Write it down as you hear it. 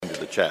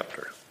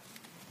chapter.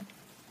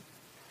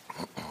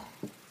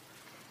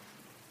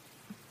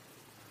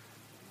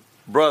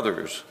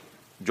 Brothers,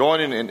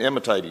 joining in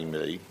imitating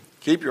me,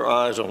 keep your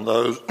eyes on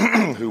those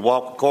who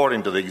walk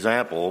according to the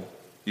example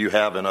you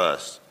have in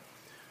us.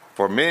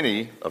 For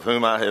many, of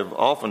whom I have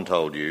often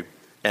told you,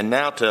 and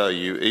now tell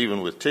you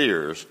even with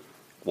tears,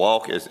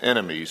 walk as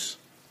enemies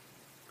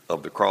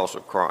of the cross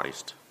of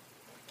Christ.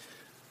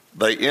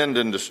 Their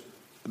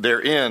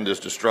end is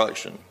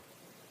destruction.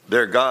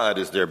 Their God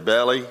is their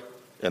belly,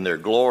 and their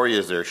glory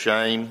is their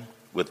shame,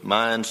 with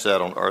minds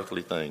set on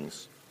earthly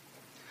things.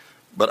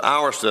 But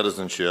our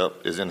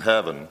citizenship is in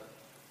heaven,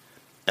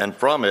 and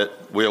from it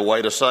we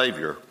await a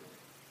Savior,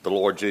 the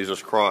Lord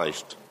Jesus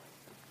Christ,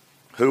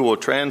 who will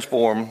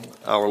transform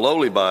our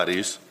lowly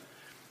bodies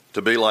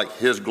to be like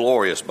his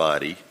glorious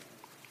body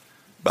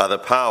by the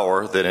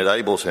power that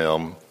enables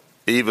him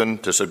even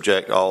to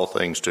subject all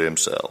things to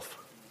himself.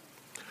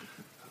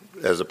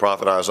 As the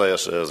prophet Isaiah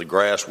says, the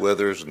grass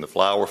withers and the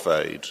flower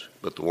fades,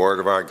 but the word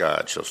of our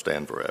God shall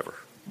stand forever.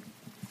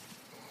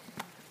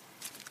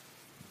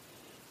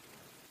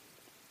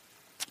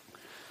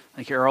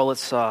 Thank you, Earl.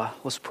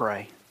 Let's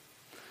pray.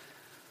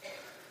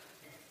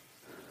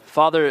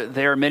 Father,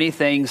 there are many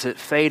things that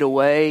fade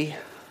away.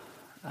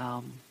 There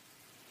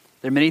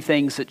are many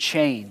things that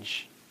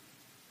change.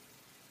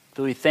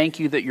 But we thank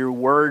you that your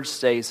word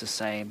stays the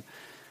same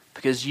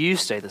because you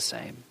stay the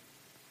same.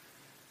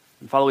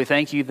 And Father, we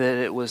thank you that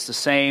it was the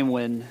same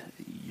when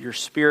your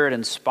Spirit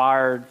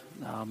inspired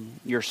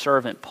your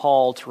servant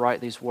Paul to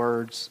write these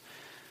words.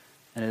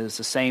 And it is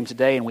the same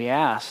today, and we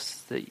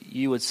ask that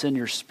you would send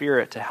your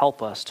Spirit to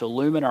help us, to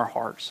illumine our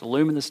hearts,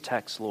 illumine this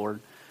text, Lord,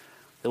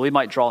 that we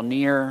might draw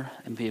near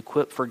and be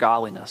equipped for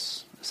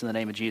godliness. It's in the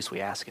name of Jesus we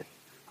ask it.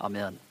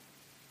 Amen.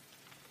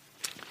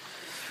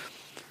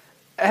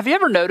 Have you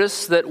ever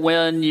noticed that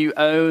when you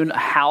own a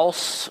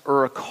house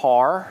or a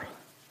car,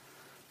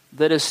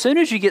 that as soon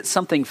as you get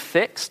something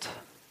fixed,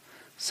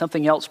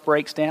 something else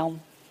breaks down?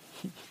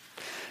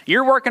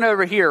 You're working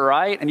over here,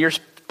 right? And you're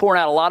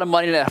pouring out a lot of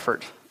money and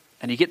effort.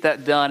 And you get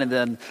that done, and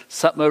then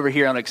something over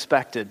here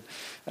unexpected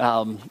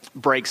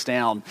breaks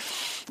down.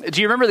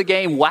 Do you remember the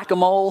game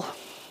Whack-A-Mole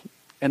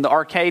in the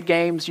arcade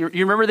games? You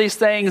remember these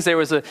things? It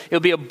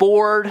would be a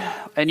board,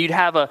 and you'd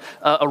have a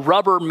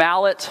rubber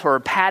mallet or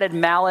a padded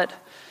mallet,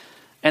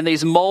 and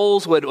these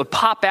moles would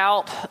pop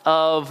out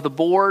of the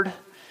board,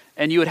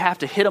 and you would have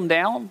to hit them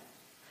down.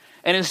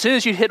 And as soon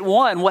as you hit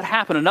one, what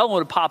happened? Another one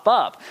would pop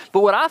up.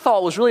 But what I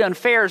thought was really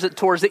unfair is that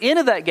towards the end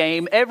of that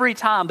game, every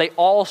time they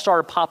all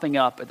started popping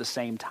up at the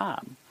same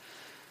time.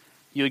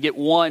 You would get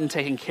one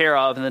taken care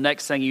of, and the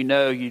next thing you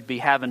know, you'd be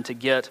having to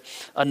get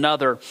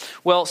another.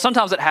 Well,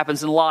 sometimes it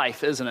happens in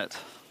life, isn't it?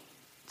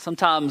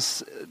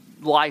 Sometimes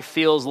life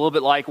feels a little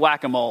bit like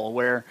whack-a-mole,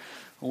 where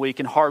we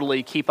can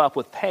hardly keep up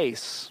with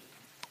pace.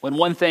 When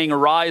one thing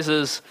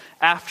arises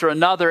after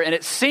another, and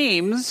it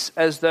seems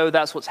as though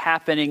that's what's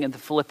happening in the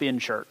Philippian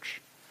church.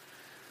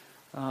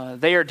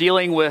 They are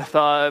dealing with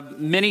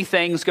many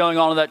things going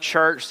on in that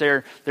church.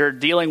 They're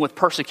dealing with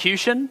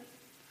persecution,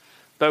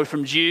 both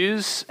from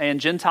Jews and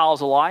Gentiles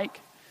alike.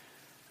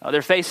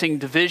 They're facing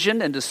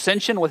division and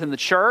dissension within the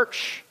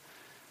church,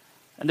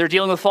 and they're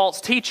dealing with false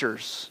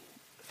teachers.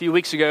 A few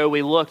weeks ago,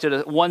 we looked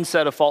at one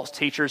set of false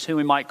teachers whom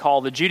we might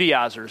call the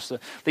Judaizers,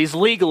 these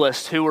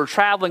legalists who were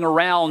traveling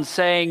around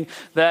saying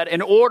that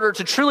in order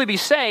to truly be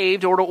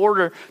saved, or in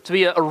order to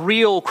be a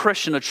real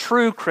Christian, a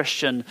true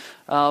Christian,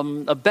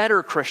 a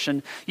better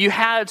Christian, you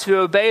had to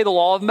obey the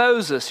law of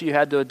Moses. You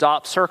had to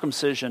adopt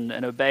circumcision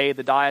and obey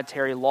the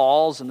dietary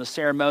laws and the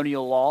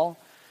ceremonial law.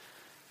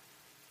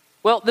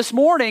 Well, this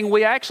morning,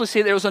 we actually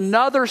see there was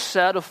another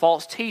set of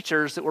false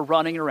teachers that were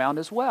running around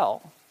as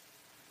well.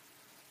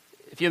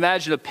 If you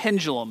imagine a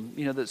pendulum,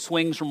 that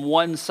swings from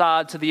one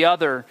side to the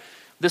other,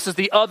 this is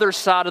the other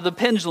side of the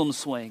pendulum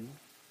swing.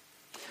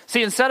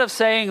 See, instead of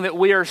saying that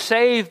we are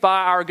saved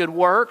by our good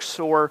works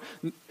or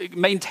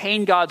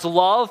maintain God's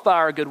love by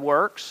our good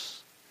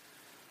works,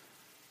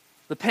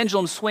 the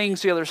pendulum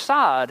swings to the other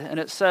side, and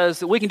it says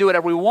that we can do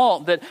whatever we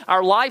want, that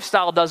our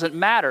lifestyle doesn't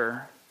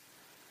matter,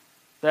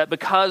 that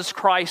because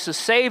Christ has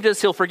saved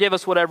us, he'll forgive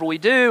us whatever we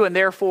do, and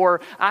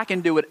therefore I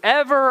can do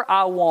whatever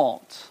I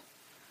want.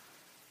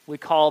 We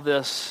call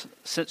this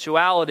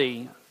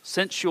sensuality,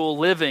 sensual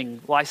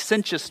living,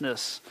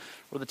 licentiousness,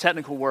 or the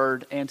technical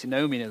word,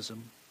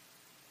 antinomianism.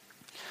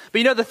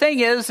 But the thing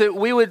is that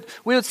we would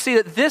see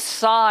that this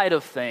side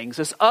of things,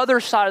 this other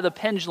side of the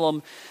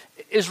pendulum,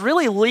 is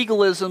really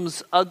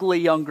legalism's ugly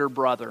younger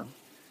brother.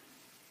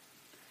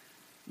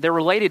 They're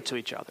related to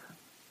each other.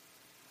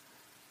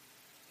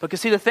 Because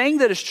see, the thing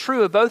that is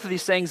true of both of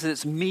these things is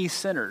it's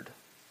me-centered.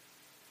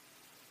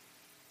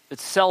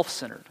 It's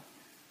self-centered.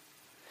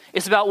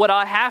 It's about what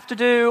I have to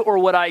do or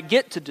what I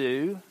get to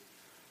do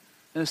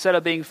instead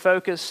of being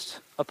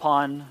focused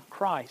upon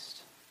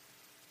Christ.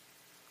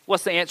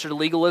 What's the answer to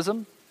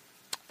legalism?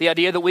 The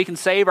idea that we can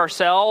save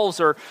ourselves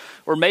or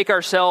make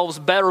ourselves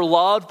better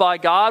loved by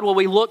God? Well,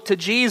 we look to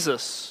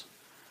Jesus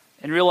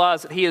and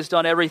realize that he has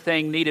done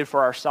everything needed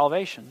for our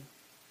salvation.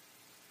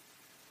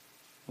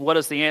 What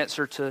is the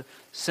answer to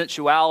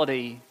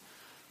sensuality,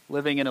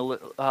 living in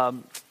a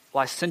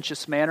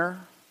licentious manner?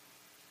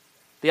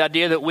 The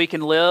idea that we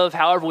can live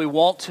however we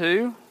want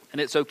to, and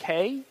it's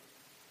okay?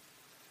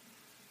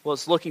 Well,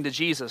 it's looking to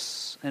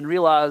Jesus and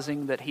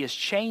realizing that he has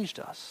changed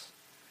us.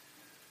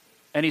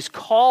 And he's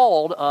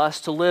called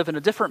us to live in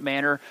a different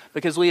manner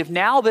because we have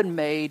now been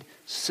made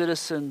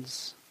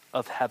citizens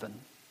of heaven.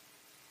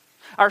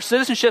 Our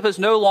citizenship is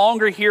no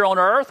longer here on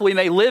earth. We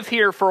may live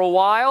here for a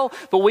while,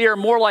 but we are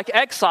more like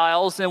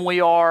exiles than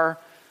we are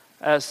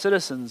as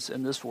citizens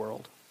in this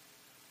world.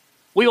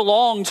 We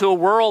belong to a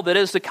world that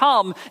is to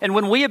come, and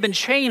when we have been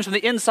changed from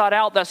the inside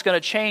out, that's going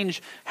to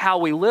change how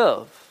we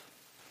live.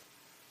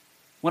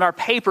 When our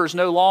papers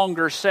no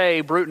longer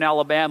say Bruton,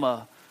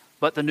 Alabama,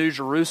 but the New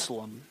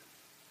Jerusalem,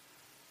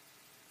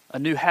 a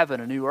new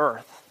heaven, a new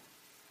earth,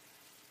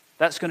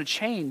 that's going to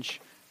change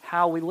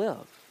how we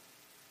live.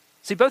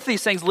 See, both of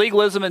these things,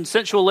 legalism and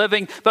sensual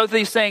living, both of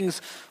these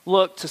things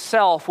look to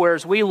self,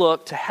 whereas we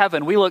look to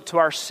heaven. We look to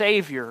our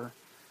Savior.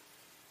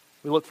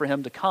 We look for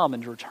him to come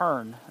and to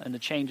return and to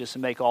change us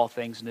and make all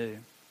things new.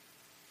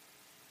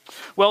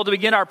 Well, to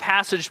begin our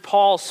passage,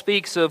 Paul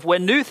speaks of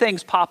when new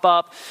things pop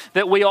up,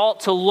 that we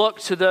ought to look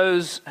to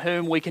those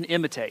whom we can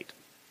imitate.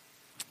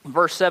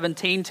 Verse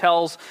 17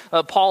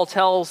 Paul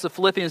tells the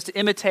Philippians to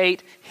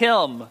imitate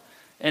him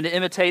and to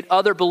imitate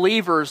other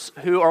believers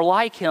who are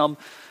like him,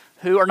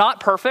 who are not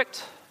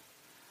perfect,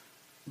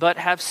 but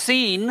have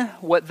seen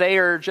what they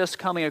are just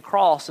coming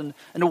across, and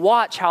to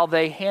watch how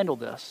they handle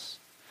this.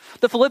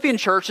 The Philippian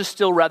church is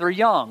still rather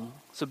young.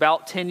 It's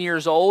about 10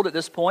 years old at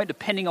this point,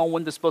 depending on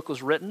when this book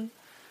was written.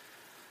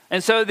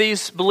 And so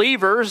these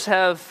believers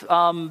have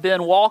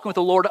been walking with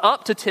the Lord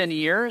up to 10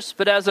 years,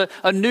 but as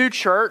a new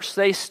church,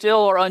 they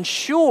still are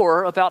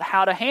unsure about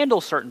how to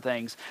handle certain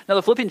things. Now,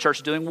 the Philippian church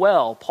is doing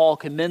well. Paul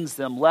commends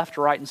them left,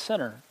 right, and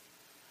center.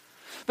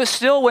 But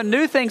still, when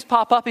new things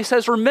pop up, he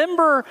says,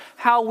 remember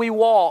how we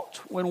walked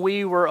when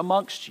we were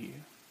amongst you.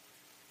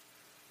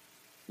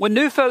 When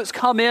new folks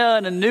come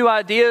in and new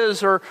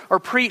ideas are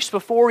preached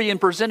before you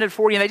and presented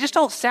for you, and they just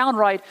don't sound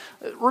right,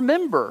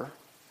 remember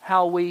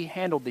how we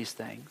handled these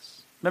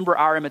things. Remember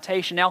our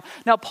imitation. Now,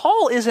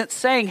 Paul isn't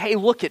saying, hey,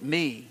 look at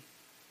me.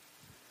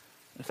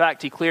 In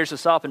fact, he clears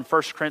this up in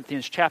 1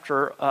 Corinthians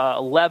chapter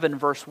 11,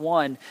 verse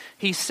 1.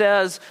 He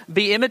says,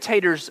 be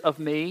imitators of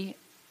me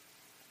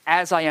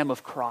as I am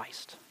of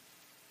Christ.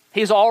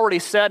 He's already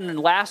said in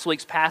last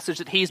week's passage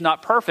that he's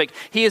not perfect.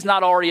 He has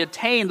not already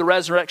attained the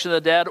resurrection of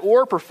the dead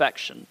or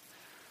perfection.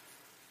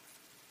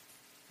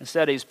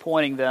 Instead, he's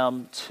pointing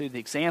them to the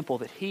example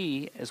that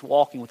he is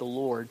walking with the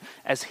Lord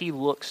as he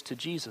looks to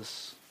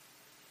Jesus.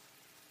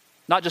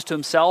 Not just to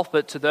himself,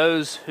 but to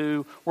those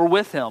who were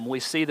with him. We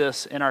see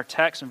this in our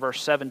text in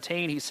verse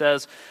 17. He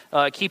says,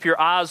 keep your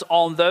eyes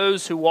on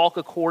those who walk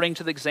according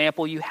to the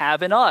example you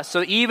have in us.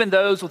 So even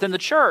those within the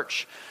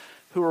church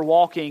who are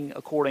walking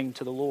according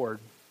to the Lord.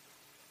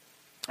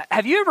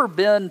 Have you ever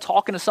been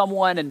talking to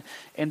someone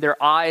and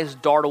their eyes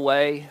dart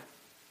away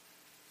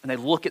and they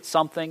look at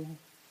something?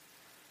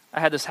 I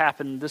had this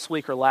happen this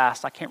week or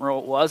last. I can't remember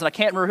what it was, and I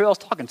can't remember who I was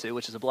talking to,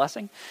 which is a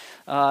blessing.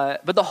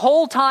 But the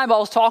whole time I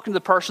was talking to the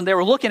person, they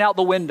were looking out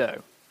the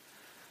window.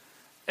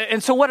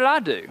 And so what did I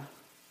do?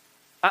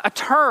 I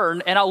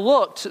turned and I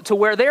looked to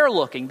where they're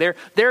looking.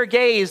 Their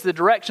gaze, the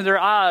direction of their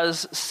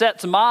eyes, set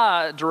to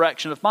my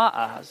direction of my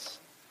eyes.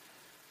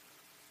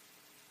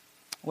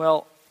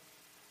 Well,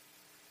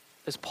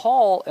 as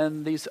Paul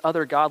and these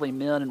other godly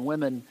men and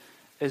women,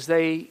 as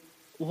they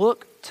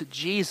look to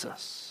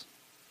Jesus,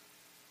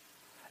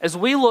 as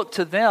we look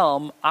to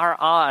them, our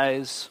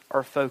eyes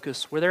are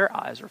focused where their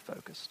eyes are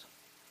focused.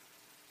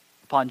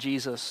 Upon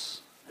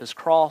Jesus, his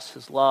cross,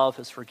 his love,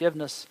 his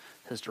forgiveness,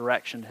 his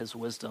direction, his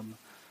wisdom,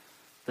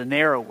 the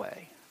narrow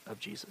way of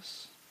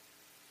Jesus.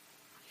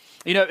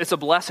 You know, it's a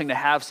blessing to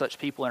have such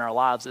people in our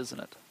lives, isn't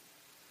it?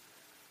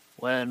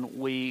 When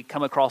we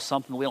come across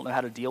something we don't know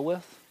how to deal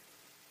with.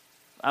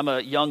 I'm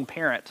a young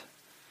parent.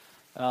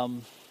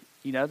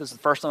 This is the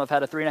first time I've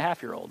had a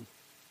 3.5-year-old.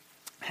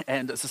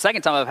 And it's the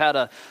second time I've had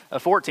a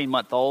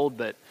 14-month-old,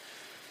 but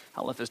I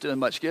don't know if it's doing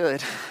much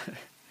good.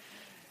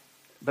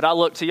 But I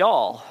look to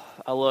y'all.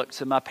 I look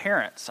to my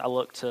parents. I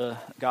look to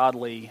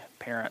godly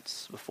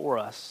parents before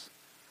us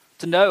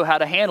to know how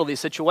to handle these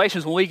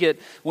situations when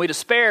we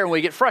despair, when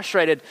we get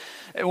frustrated,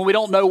 and when we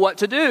don't know what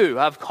to do.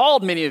 I've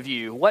called many of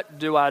you. What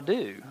do I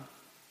do?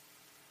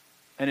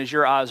 And as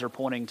your eyes are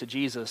pointing to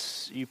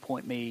Jesus, you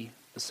point me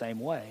the same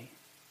way.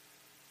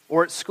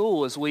 Or at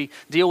school, as we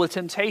deal with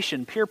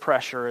temptation, peer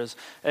pressure,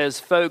 as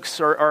folks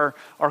are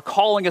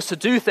calling us to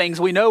do things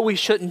we know we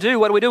shouldn't do,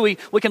 what do? We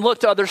can look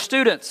to other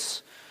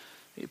students,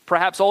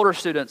 perhaps older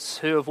students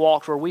who have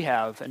walked where we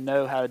have and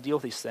know how to deal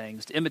with these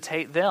things, to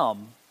imitate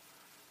them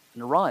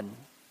and to run,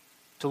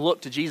 to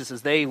look to Jesus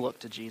as they look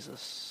to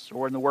Jesus,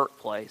 or in the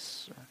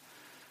workplace, or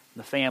in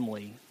the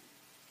family.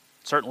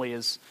 Certainly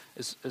as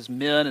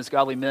men, as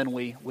godly men,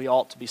 we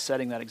ought to be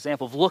setting that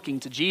example of looking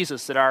to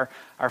Jesus, that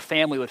our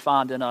family would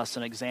find in us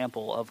an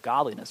example of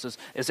godliness.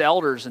 As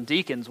elders and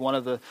deacons, one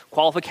of the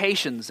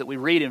qualifications that we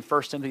read in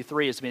 1 Timothy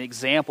 3 is to be an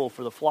example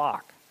for the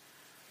flock.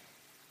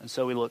 And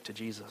so we look to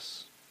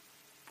Jesus.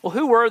 Well,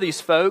 who were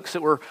these folks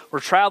that were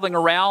traveling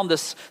around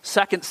this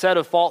second set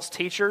of false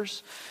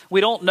teachers?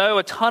 We don't know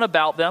a ton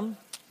about them,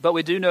 but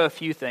we do know a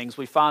few things.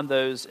 We find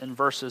those in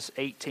verses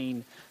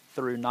 18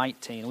 through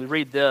 19. We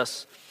read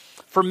this: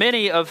 "For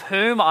many of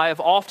whom I have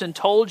often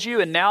told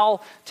you and now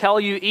tell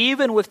you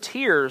even with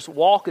tears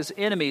walk as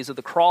enemies of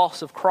the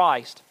cross of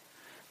Christ.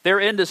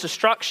 Their end is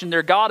destruction,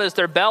 their God is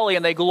their belly,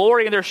 and they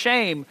glory in their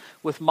shame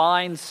with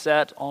minds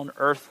set on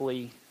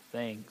earthly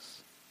things."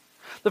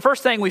 The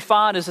first thing we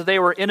find is that they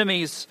were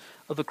enemies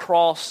of the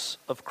cross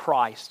of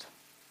Christ.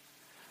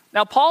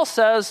 Now, Paul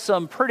says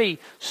some pretty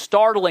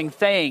startling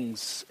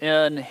things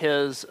in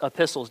his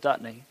epistles,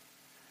 doesn't he?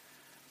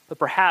 But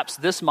perhaps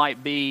this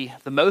might be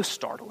the most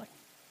startling.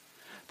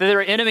 That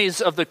they're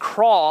enemies of the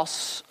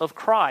cross of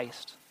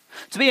Christ.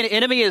 To be an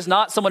enemy is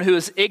not someone who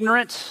is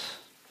ignorant,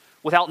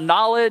 without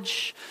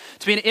knowledge.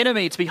 To be an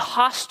enemy, to be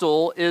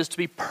hostile, is to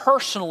be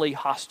personally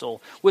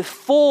hostile, with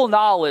full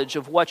knowledge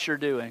of what you're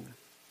doing.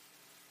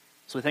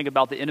 So we think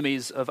about the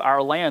enemies of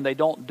our land. They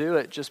don't do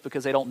it just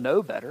because they don't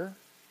know better.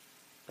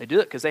 They do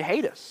it because they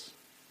hate us.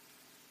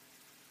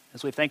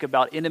 As we think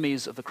about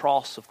enemies of the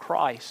cross of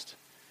Christ,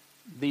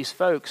 these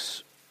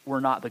folks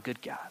were not the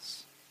good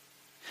guys.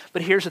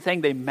 But here's the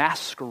thing, they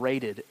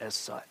masqueraded as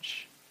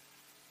such.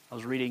 I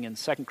was reading in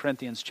 2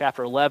 Corinthians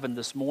chapter 11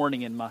 this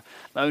morning in my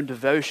own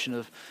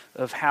devotion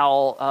of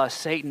how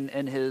Satan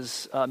and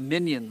his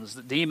minions,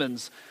 the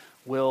demons,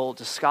 will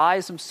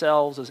disguise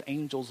themselves as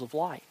angels of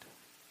light.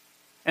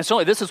 And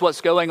certainly this is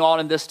what's going on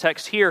in this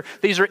text here.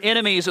 These are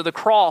enemies of the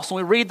cross.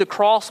 When we read the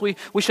cross, we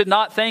should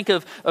not think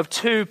of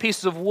two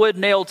pieces of wood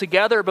nailed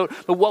together, but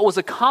what was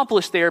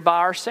accomplished there by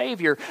our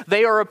Savior.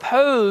 They are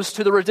opposed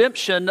to the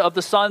redemption of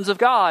the sons of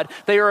God.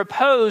 They are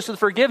opposed to the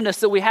forgiveness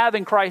that we have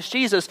in Christ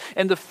Jesus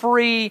and the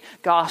free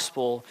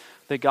gospel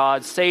that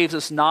God saves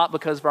us not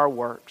because of our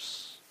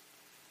works,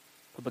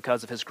 but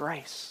because of His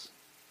grace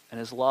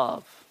and His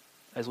love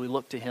as we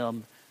look to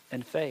Him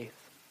in faith.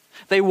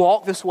 They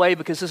walk this way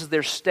because this is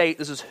their state.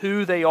 This is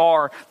who they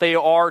are. They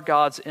are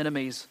God's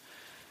enemies.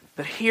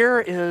 But here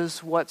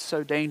is what's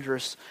so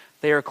dangerous.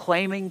 They are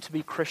claiming to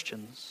be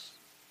Christians,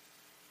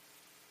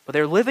 but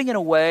they're living in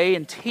a way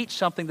and teach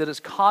something that is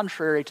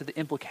contrary to the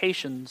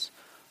implications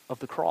of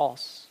the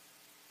cross.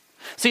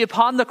 See,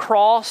 upon the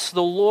cross,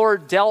 the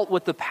Lord dealt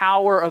with the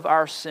power of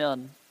our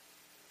sin.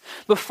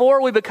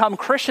 Before we become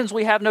Christians,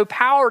 we have no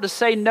power to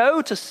say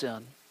no to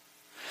sin.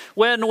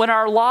 When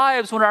our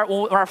lives, when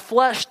our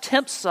flesh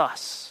tempts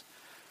us,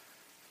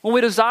 when we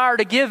desire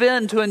to give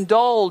in, to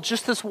indulge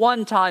just this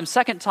one time,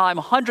 second time,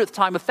 100th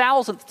time,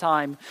 1,000th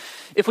time,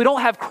 if we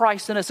don't have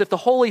Christ in us, if the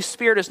Holy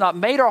Spirit has not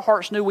made our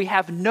hearts new, we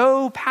have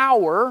no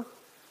power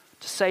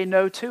to say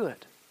no to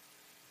it.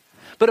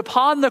 But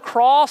upon the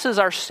cross, as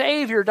our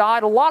Savior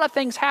died, a lot of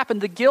things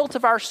happened. The guilt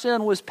of our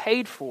sin was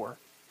paid for.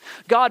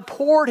 God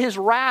poured His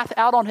wrath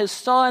out on His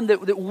Son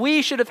that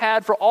we should have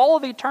had for all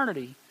of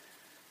eternity.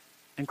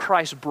 And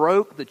Christ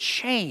broke the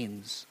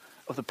chains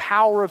of the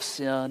power of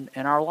sin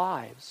in our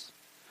lives.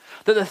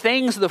 That the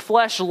things of the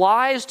flesh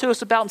lies to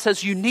us about and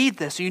says, you need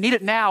this, you need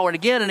it now, and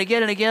again and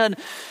again and again,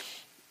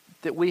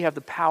 that we have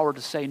the power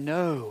to say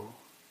no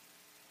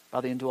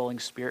by the indwelling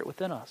Spirit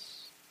within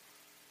us.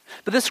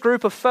 But this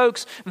group of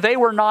folks, they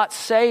were not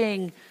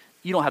saying,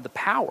 you don't have the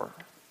power.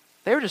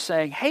 They were just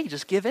saying, hey,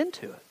 just give in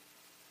to it.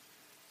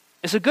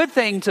 It's a good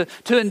thing to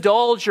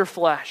indulge your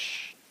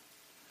flesh.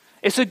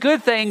 It's a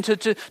good thing to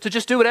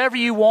just do whatever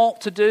you want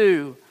to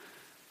do.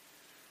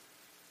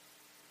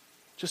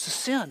 Just to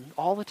sin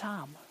all the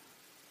time.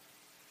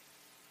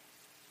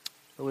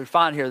 But we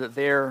find here that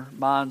their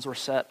minds were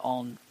set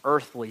on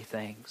earthly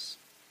things.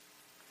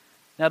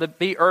 Now, to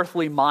be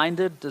earthly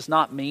minded does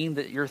not mean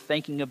that you're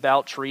thinking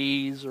about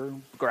trees or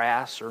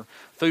grass or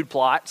food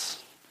plots.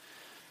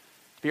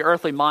 To be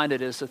earthly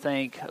minded is to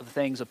think of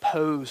things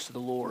opposed to the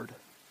Lord.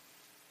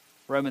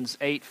 Romans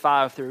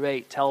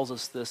 8:5-8 tells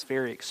us this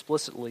very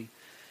explicitly.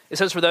 It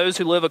says, "For those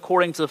who live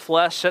according to the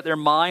flesh set their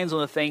minds on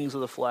the things of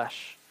the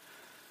flesh.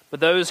 But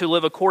those who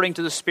live according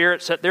to the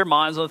Spirit set their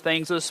minds on the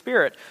things of the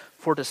Spirit.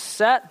 For to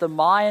set the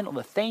mind on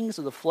the things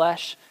of the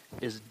flesh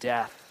is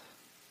death.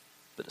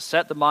 But to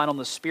set the mind on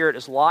the Spirit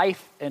is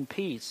life and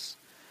peace.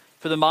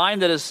 For the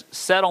mind that is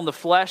set on the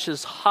flesh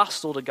is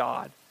hostile to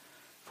God.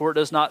 For it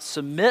does not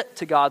submit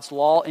to God's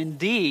law.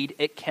 Indeed,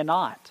 it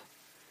cannot.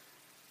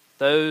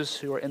 Those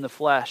who are in the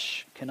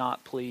flesh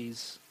cannot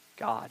please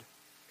God."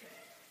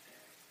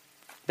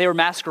 They were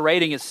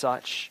masquerading as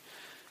such,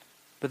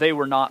 but they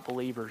were not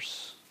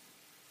believers.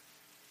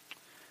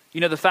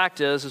 You know, the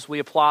fact is, as we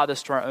apply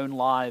this to our own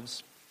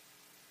lives,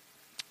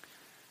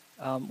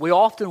 we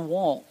often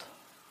want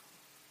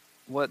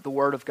what the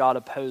Word of God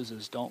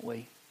opposes, don't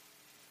we?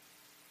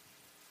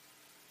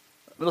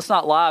 But let's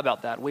not lie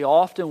about that. We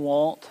often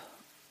want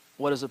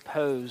what is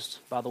opposed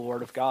by the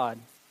Word of God.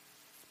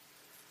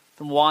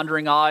 from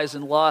wandering eyes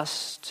and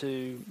lust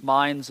to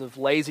minds of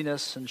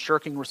laziness and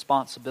shirking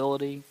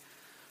responsibility,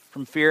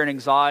 from fear and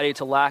anxiety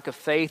to lack of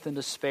faith and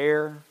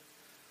despair,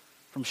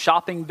 from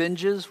shopping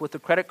binges with the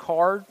credit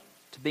card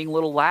to being a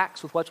little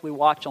lax with what we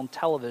watch on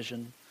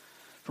television,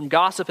 from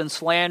gossip and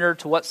slander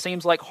to what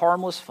seems like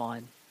harmless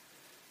fun.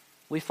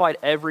 We fight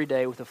every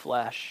day with the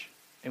flesh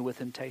and with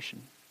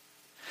temptation.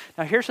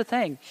 Now here's the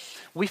thing.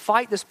 We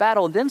fight this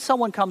battle, and then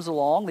someone comes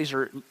along. These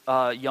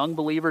are young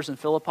believers in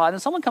Philippi. And then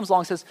someone comes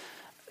along and says,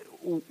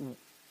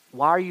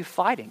 why are you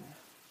fighting?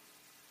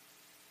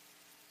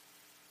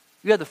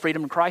 You have the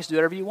freedom in Christ to do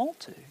whatever you want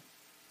to.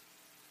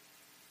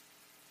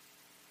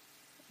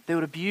 They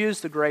would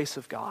abuse the grace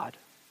of God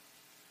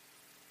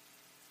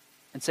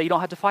and say you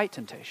don't have to fight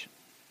temptation.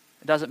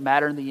 It doesn't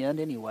matter in the end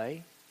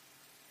anyway.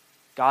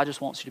 God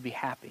just wants you to be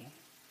happy.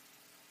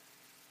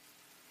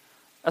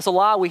 That's a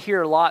lie we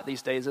hear a lot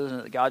these days,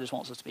 isn't it? That God just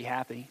wants us to be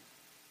happy.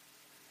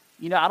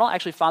 You know, I don't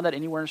actually find that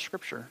anywhere in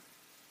Scripture.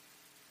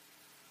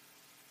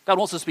 God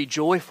wants us to be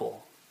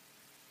joyful.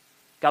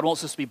 God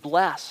wants us to be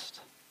blessed.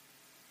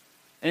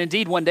 And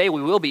indeed, one day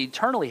we will be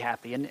eternally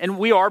happy. And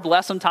we are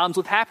blessed sometimes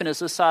with happiness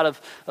this side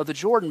of the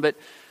Jordan. But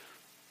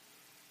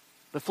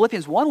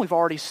Philippians 1, we've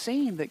already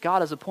seen that God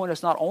has appointed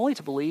us not only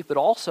to believe, but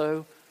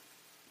also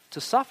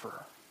to suffer.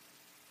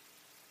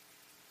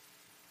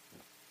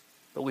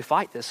 But we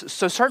fight this.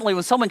 So certainly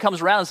when someone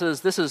comes around and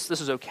says, this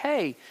is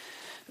okay,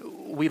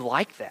 we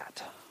like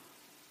that.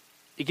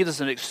 It gives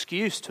us an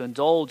excuse to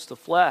indulge the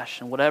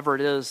flesh and whatever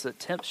it is that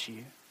tempts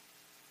you.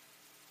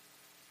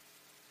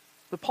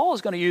 But Paul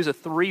is going to use a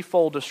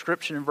threefold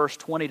description in verse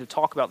 20 to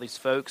talk about these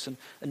folks, and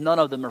none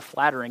of them are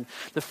flattering.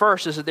 The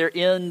first is that their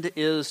end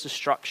is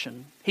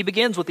destruction. He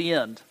begins with the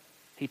end.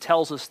 He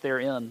tells us their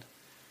end.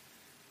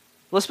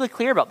 Let's be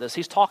clear about this.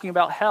 He's talking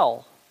about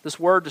hell. This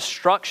word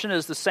destruction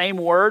is the same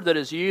word that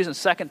is used in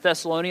 2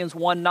 Thessalonians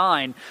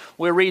 1:9.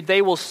 We read,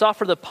 they will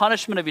suffer the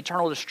punishment of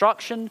eternal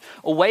destruction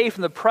away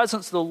from the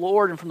presence of the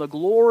Lord and from the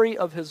glory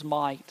of his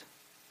might.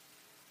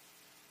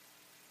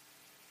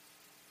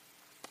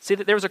 See,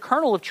 that there was a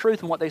kernel of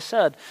truth in what they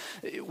said.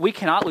 We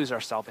cannot lose our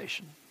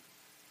salvation.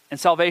 And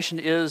salvation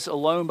is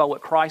alone by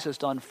what Christ has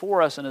done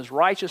for us and his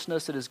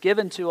righteousness that is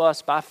given to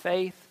us by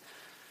faith,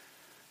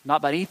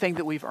 not by anything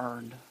that we've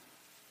earned.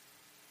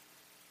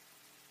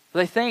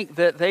 They think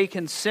that they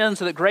can sin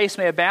so that grace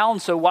may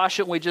abound, so why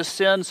shouldn't we just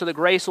sin so that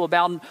grace will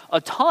abound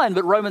a ton?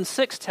 But Romans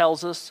 6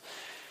 tells us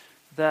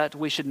that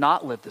we should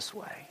not live this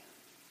way.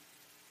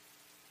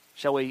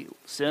 Shall we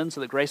sin so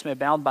that grace may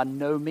abound? By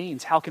no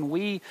means. How can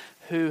we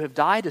who have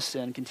died to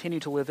sin continue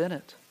to live in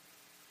it?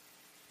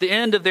 The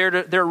end of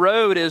their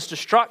road is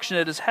destruction.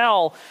 It is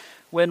hell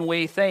when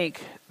we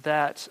think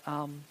that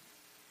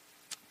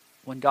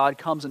when God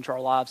comes into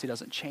our lives, he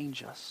doesn't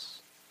change us.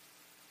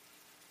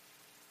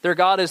 Their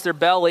God is their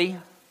belly.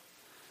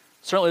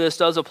 Certainly this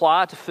does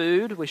apply to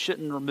food. We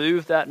shouldn't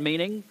remove that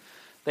meaning.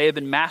 They have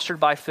been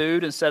mastered by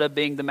food instead of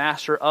being the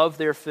master of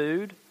their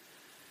food.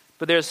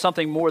 But there's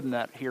something more than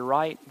that here,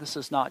 right? This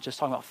is not just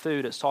talking about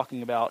food. It's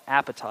talking about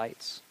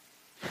appetites.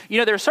 You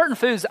know, there are certain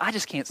foods that I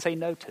just can't say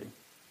no to.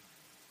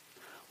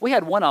 We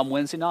had one on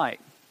Wednesday night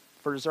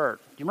for dessert.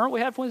 Do you remember what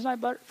we had for Wednesday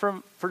night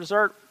for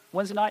dessert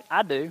Wednesday night?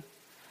 I do,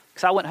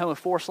 because I went home with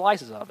 4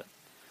 slices of it.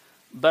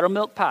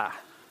 Buttermilk pie.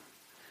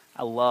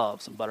 I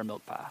love some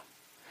buttermilk pie.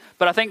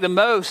 But I think the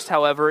most,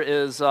 however,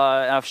 is, and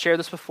I've shared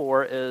this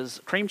before,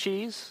 is cream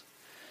cheese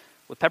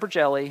with pepper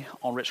jelly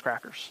on Ritz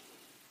crackers.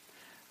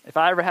 If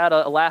I ever had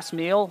a last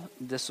meal,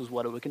 this was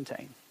what it would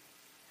contain.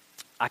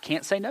 I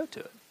can't say no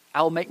to it.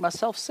 I will make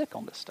myself sick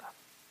on this stuff.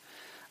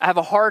 I have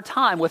a hard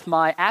time with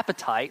my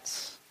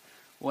appetites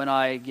when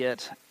I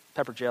get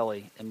pepper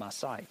jelly in my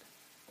sight.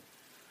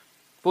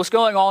 But what's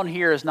going on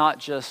here is not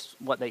just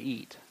what they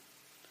eat.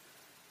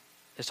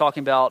 It's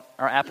talking about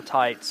our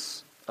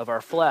appetites of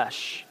our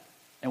flesh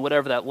and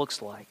whatever that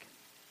looks like.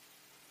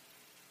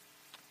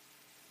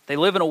 They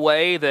live in a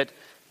way that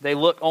they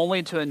look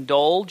only to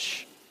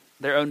indulge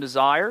their own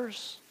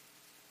desires.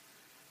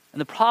 And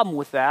the problem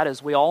with that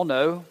is we all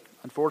know,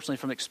 unfortunately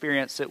from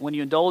experience, that when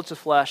you indulge the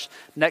flesh,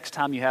 next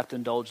time you have to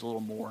indulge a little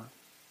more.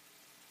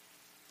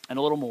 And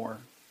a little more.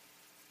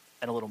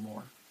 And a little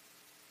more.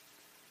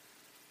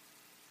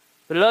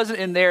 But it doesn't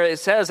end there. It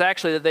says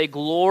actually that they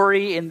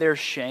glory in their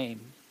shame.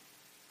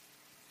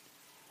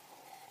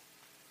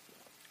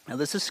 Now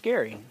this is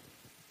scary.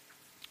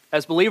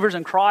 As believers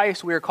in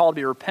Christ, we are called to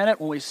be repentant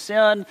when we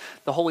sin.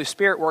 The Holy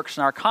Spirit works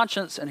in our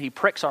conscience and he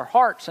pricks our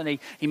hearts and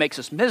he makes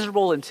us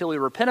miserable until we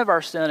repent of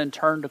our sin and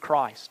turn to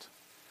Christ.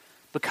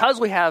 Because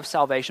we have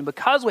salvation,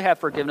 because we have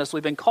forgiveness,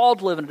 we've been called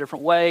to live in a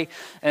different way,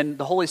 and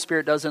the Holy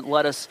Spirit doesn't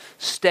let us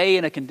stay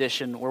in a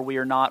condition where we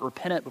are not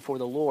repentant before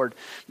the Lord.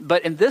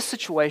 But in this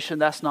situation,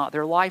 that's not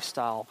their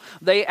lifestyle.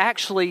 They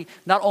actually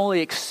not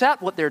only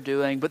accept what they're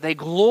doing, but they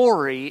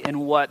glory in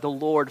what the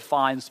Lord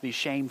finds to be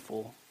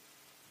shameful.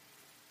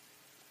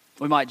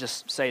 We might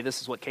just say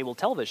this is what cable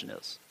television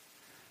is.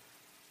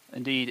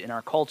 Indeed, in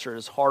our culture,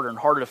 it's harder and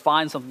harder to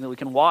find something that we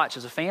can watch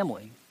as a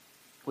family.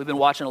 We've been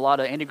watching a lot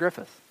of Andy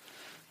Griffith.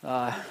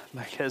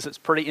 Because it's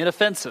pretty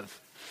inoffensive.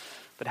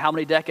 But how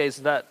many decades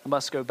that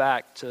must go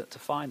back to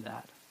find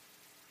that?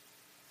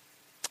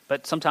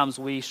 But sometimes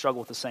we struggle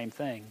with the same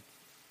thing.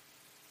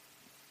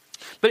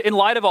 But in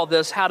light of all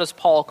this, how does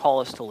Paul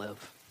call us to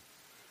live?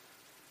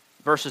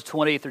 Verses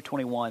 20 through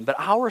 21. But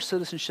our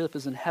citizenship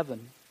is in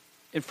heaven,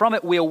 and from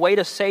it we await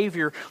a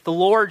Savior, the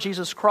Lord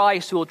Jesus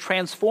Christ, who will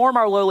transform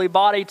our lowly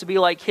body to be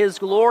like his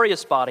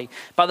glorious body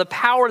by the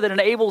power that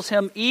enables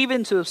him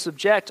even to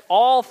subject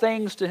all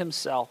things to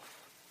himself.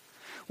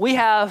 We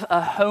have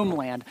a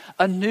homeland,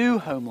 a new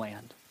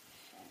homeland.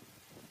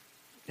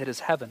 It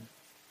is heaven.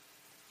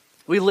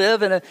 We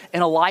live in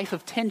a life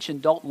of tension,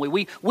 don't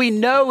we? We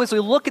know as we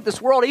look at this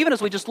world, even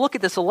as we just look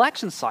at this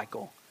election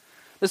cycle,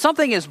 that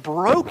something is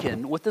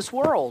broken with this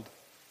world.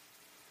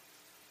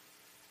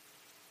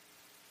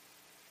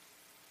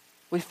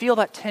 We feel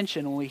that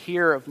tension when we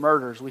hear of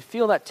murders. We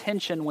feel that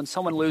tension when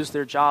someone loses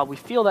their job. We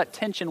feel that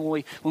tension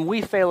when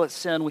we fail at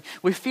sin.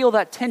 We feel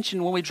that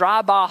tension when we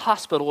drive by a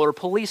hospital or a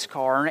police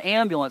car or an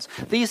ambulance.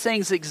 These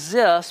things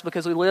exist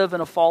because we live in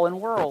a fallen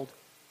world.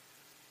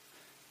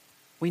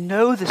 We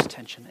know this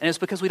tension, and it's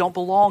because we don't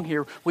belong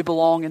here. We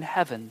belong in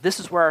heaven. This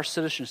is where our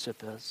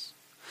citizenship is.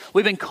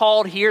 We've been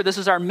called here. This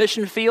is our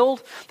mission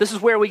field. This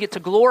is where we get to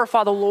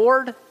glorify the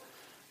Lord.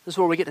 This is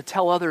where we get to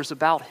tell others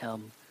about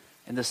him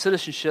and the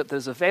citizenship that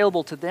is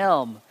available to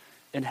them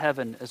in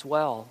heaven as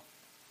well.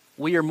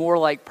 We are more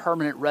like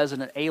permanent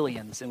resident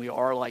aliens than we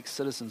are like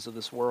citizens of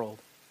this world.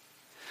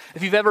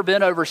 If you've ever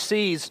been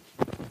overseas,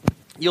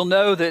 you'll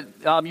know that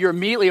you're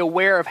immediately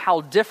aware of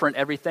how different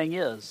everything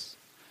is.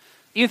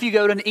 Even if you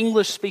go to an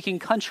English-speaking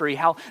country,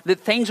 how that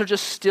things are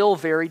just still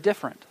very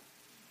different.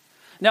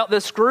 Now,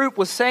 this group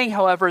was saying,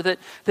 however, that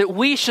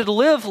we should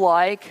live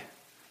like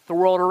the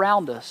world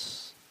around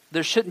us.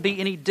 There shouldn't be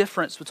any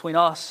difference between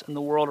us and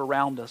the world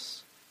around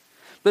us.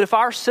 But if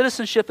our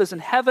citizenship is in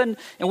heaven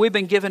and we've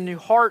been given new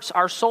hearts,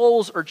 our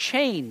souls are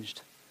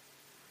changed.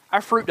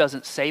 Our fruit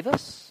doesn't save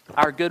us.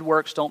 Our good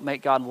works don't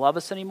make God love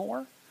us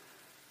anymore.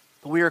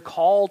 But we are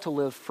called to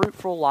live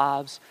fruitful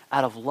lives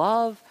out of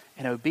love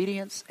and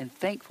obedience and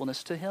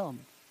thankfulness to him.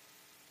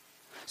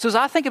 So as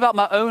I think about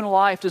my own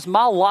life, does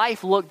my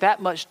life look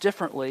that much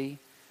differently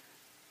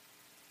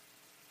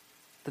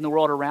than the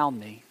world around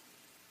me?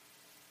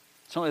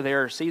 Certainly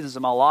there are seasons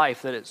of my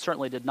life that it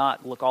certainly did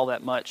not look all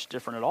that much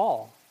different at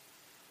all.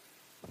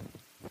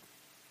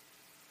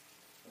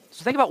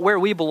 So think about where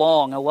we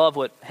belong. I love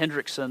what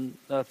Hendrickson,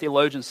 the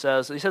theologian,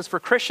 says. He says, for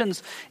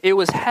Christians, it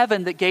was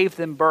heaven that gave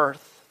them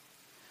birth.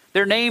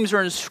 Their names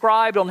are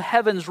inscribed on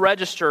heaven's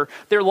register.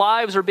 Their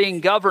lives are being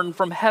governed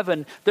from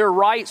heaven. Their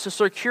rights are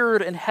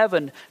secured in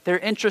heaven. Their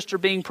interests are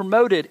being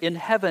promoted in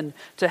heaven.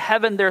 To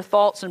heaven their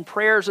thoughts and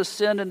prayers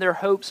ascend and their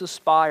hopes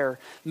aspire.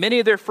 Many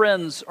of their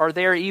friends are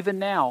there even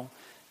now,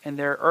 and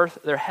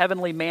their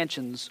heavenly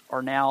mansions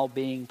are now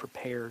being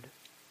prepared.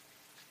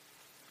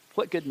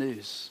 What good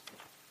news.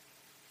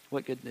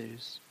 What good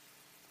news.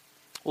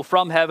 Well,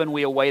 from heaven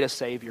we await a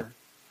Savior.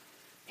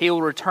 He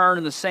will return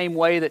in the same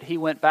way that he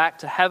went back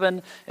to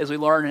heaven, as we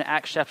learn in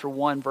Acts chapter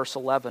 1, verse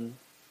 11.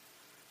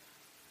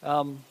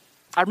 I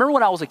remember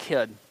when I was a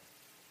kid,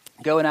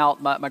 going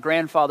out, my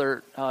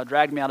grandfather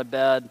dragged me out of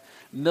bed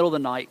middle of the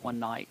night one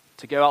night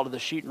to go out to the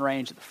shooting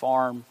range at the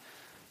farm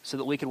so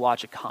that we could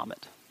watch a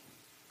comet.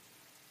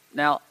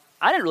 Now,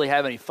 I didn't really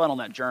have any fun on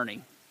that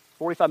journey.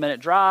 45-minute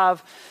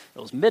drive,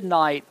 it was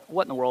midnight.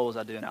 What in the world was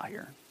I doing out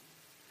here?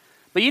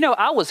 But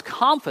I was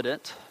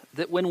confident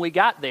that when we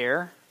got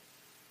there,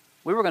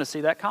 we were going to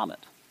see that comet.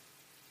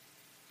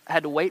 I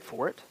had to wait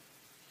for it.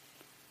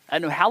 I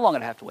didn't know how long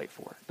I'd have to wait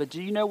for it. But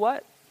do you know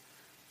what?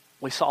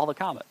 We saw the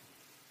comet.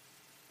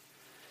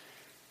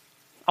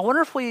 I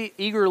wonder if we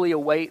eagerly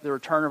await the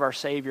return of our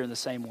Savior in the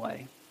same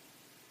way.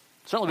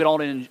 Certainly we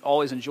don't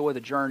always enjoy the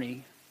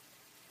journey,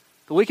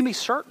 but we can be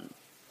certain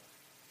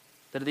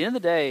that at the end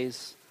of the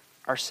days,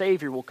 our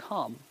Savior will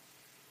come.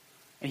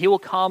 And he will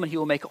come and he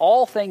will make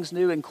all things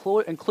new,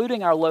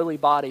 including our lowly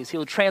bodies. He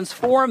will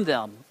transform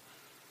them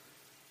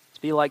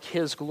to be like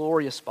his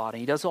glorious body.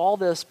 He does all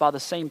this by the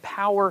same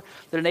power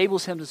that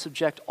enables him to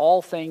subject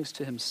all things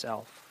to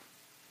himself.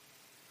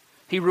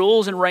 He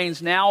rules and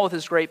reigns now with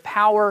his great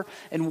power,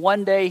 and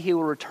one day he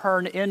will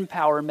return in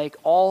power and make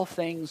all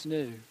things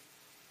new.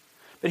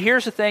 But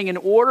here's the thing, in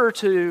order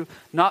to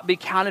not be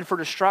counted for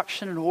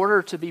destruction, in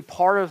order to be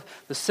part of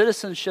the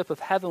citizenship of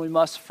heaven, we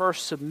must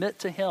first submit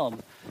to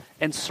him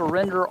and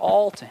surrender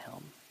all to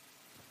him.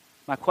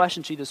 My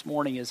question to you this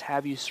morning is,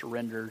 have you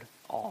surrendered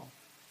all?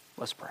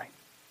 Let's pray.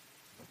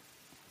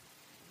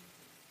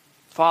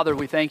 Father,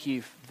 we thank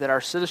you that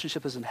our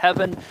citizenship is in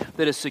heaven,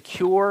 that is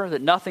secure,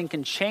 that nothing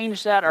can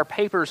change that. Our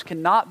papers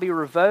cannot be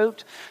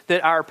revoked,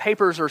 that our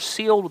papers are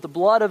sealed with the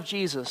blood of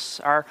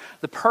Jesus,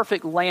 the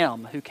perfect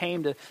Lamb who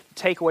came to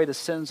take away the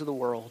sins of the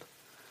world.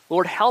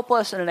 Lord, help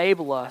us and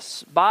enable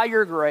us, by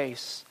your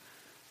grace,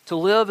 to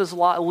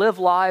live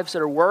lives that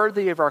are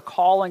worthy of our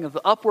calling, of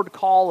the upward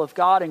call of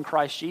God in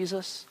Christ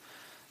Jesus,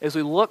 as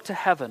we look to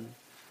heaven,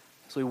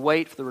 as we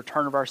wait for the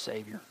return of our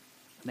Savior.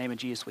 In the name of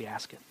Jesus we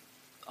ask it.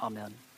 Amen.